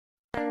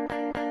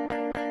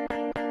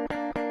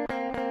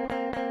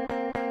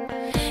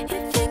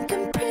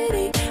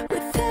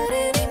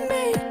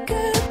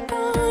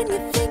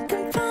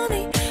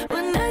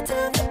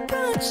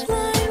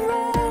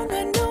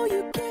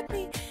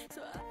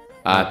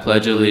I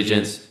pledge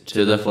allegiance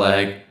to the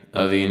flag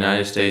of the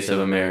United States of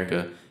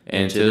America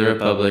and to the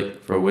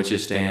republic for which it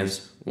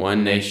stands,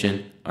 one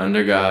nation,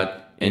 under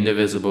God,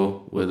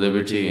 indivisible, with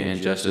liberty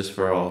and justice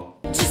for all.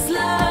 Just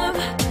love,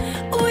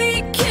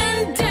 we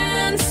can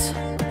dance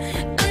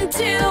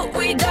until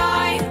we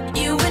die.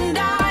 You and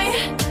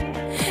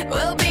I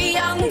will be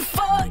young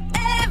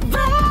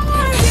forever.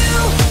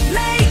 You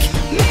make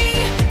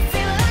me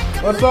feel like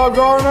I'm What's up,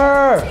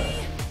 Garner?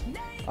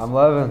 I'm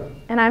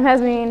Levin. And I'm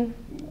Hasmeen,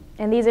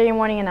 and these are your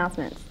morning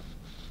announcements.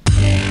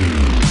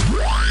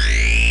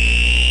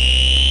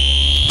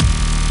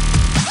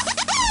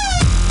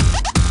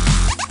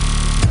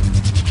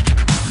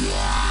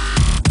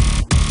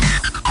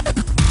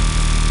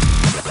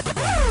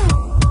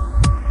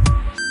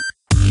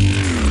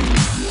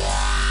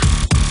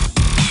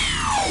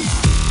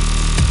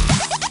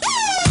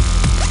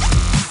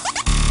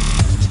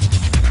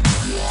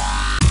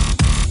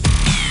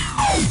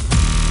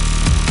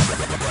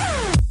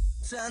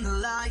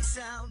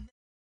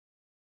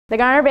 The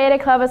Garner Beta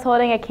Club is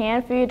holding a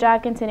canned food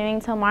drive continuing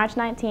until March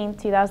 19,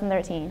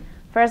 2013.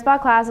 First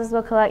block classes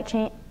will collect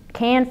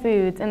canned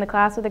foods, and the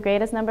class with the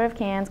greatest number of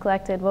cans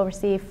collected will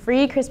receive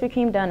free Krispy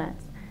Kreme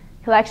donuts.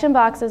 Collection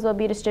boxes will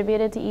be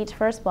distributed to each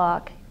first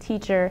block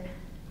teacher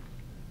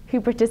who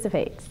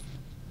participates.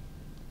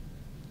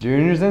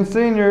 Juniors and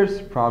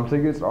seniors, prom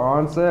tickets are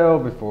on sale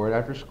before and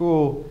after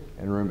school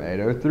in room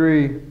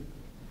 803.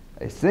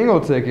 A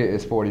single ticket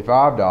is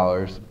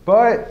 $45,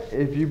 but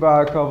if you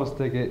buy a couple's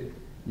ticket,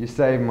 you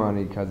save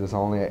money because it's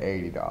only at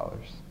 $80.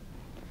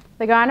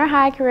 The Garner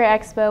High Career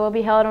Expo will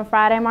be held on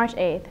Friday, March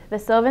 8th. The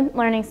Sylvan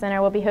Learning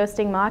Center will be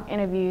hosting mock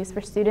interviews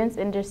for students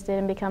interested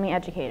in becoming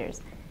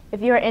educators.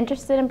 If you are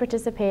interested in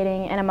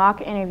participating in a mock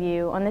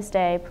interview on this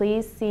day,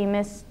 please see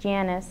Ms.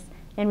 Janice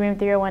in room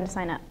 301 to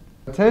sign up.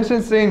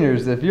 Attention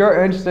seniors, if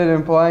you're interested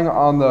in playing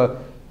on the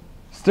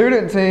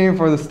student team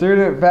for the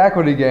student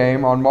faculty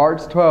game on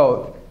March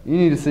 12th, you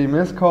need to see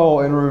Ms.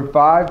 Cole in room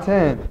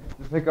 510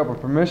 to pick up a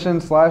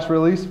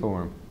permission/release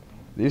form.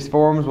 These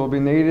forms will be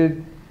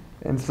needed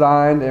and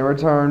signed and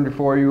returned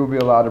before you will be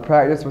allowed to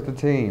practice with the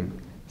team.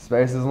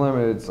 Space is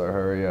limited, so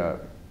hurry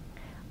up.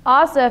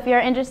 Also, if you are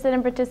interested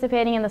in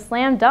participating in the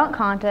Slam Dunk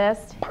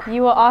Contest,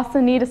 you will also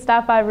need to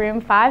stop by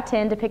room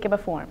 510 to pick up a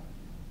form.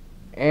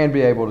 And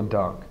be able to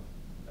dunk.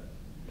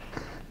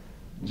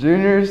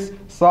 Juniors,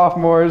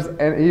 sophomores,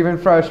 and even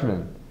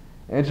freshmen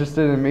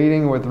interested in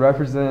meeting with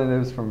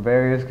representatives from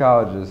various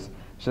colleges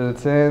should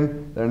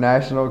attend their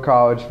National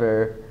College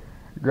Fair,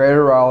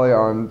 Greater Raleigh,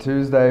 on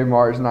Tuesday,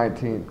 March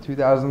 19,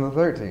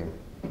 2013,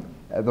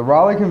 at the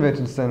Raleigh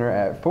Convention Center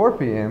at 4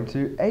 p.m.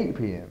 to 8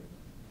 p.m.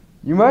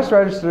 You must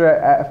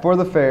register for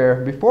the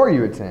fair before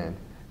you attend.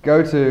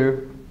 Go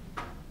to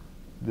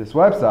this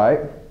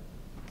website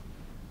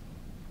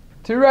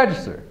to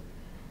register.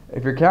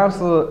 See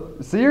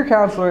your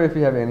counselor if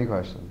you have any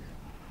questions.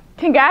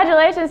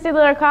 Congratulations to the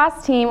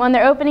lacrosse team on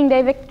their opening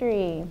day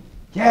victory.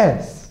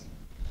 Yes!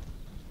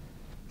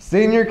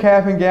 Senior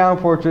cap and gown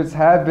portraits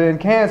have been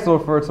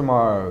canceled for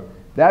tomorrow.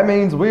 That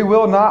means we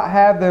will not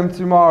have them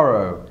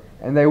tomorrow,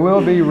 and they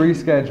will be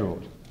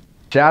rescheduled.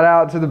 Shout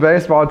out to the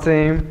baseball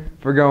team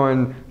for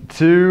going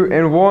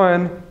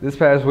 2-1 this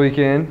past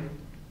weekend.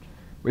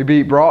 We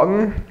beat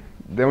Broughton,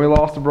 then we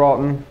lost to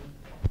Broughton,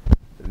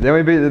 then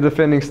we beat the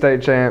defending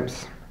state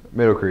champs,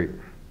 Middle Creek.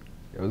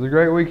 It was a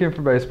great weekend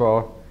for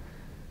baseball.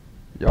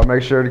 Y'all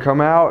make sure to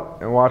come out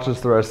and watch us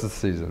the rest of the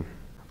season.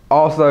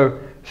 Also,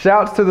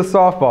 shouts to the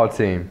softball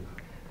team.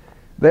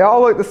 They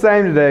all look the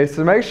same today,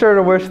 so make sure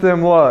to wish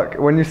them luck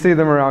when you see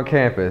them around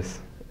campus.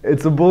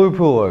 It's a blue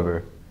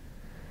pullover.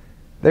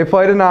 They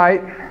play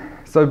tonight,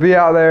 so be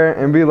out there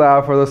and be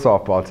loud for the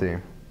softball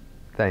team.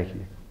 Thank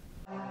you.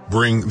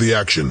 Bring the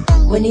action.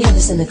 When you have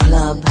this in the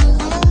club,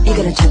 you're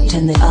gonna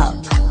turn it up.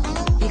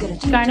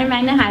 Garner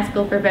Magna High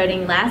School for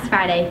voting last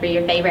Friday for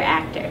your favorite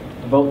actor.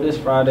 Vote this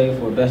Friday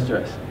for Best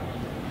Dress.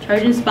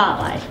 Trojan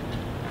Spotlight.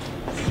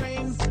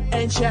 Scream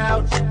and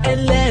shout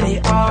and let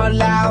it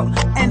all out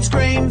and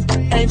scream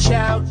and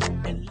shout.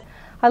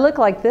 I look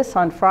like this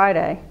on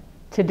Friday.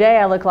 Today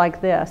I look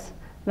like this.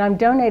 And I'm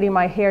donating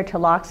my hair to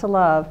Locks of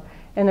Love,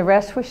 and the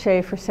rest was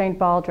shaved for St.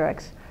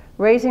 Baldrick's,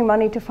 raising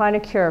money to find a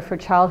cure for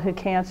childhood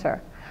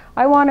cancer.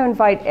 I want to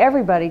invite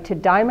everybody to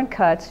Diamond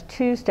Cuts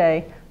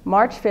Tuesday,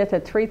 March 5th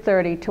at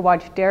 3:30 to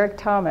watch Derek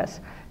Thomas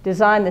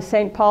design the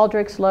St.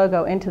 Baldrick's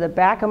logo into the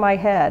back of my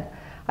head.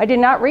 I did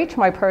not reach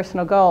my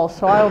personal goal,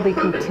 so I will be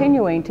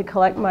continuing to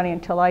collect money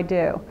until I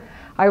do.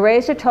 I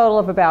raised a total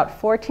of about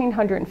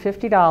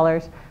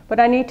 $1,450, but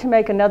I need to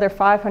make another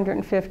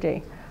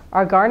 $550.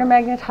 Our Garner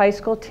Magnet High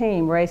School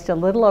team raised a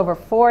little over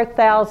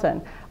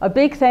 $4,000. A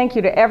big thank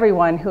you to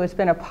everyone who has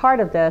been a part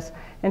of this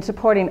and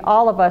supporting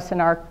all of us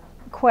in our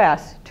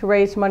quest to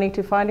raise money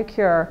to find a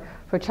cure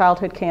for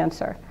childhood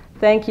cancer.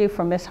 Thank you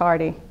from Miss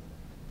Hardy.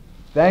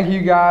 Thank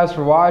you guys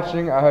for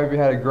watching. I hope you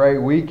had a great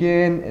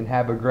weekend and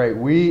have a great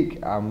week.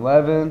 I'm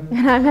Levin.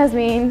 And I'm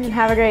Hasmeen, and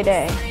have a great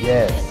day.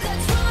 Yes.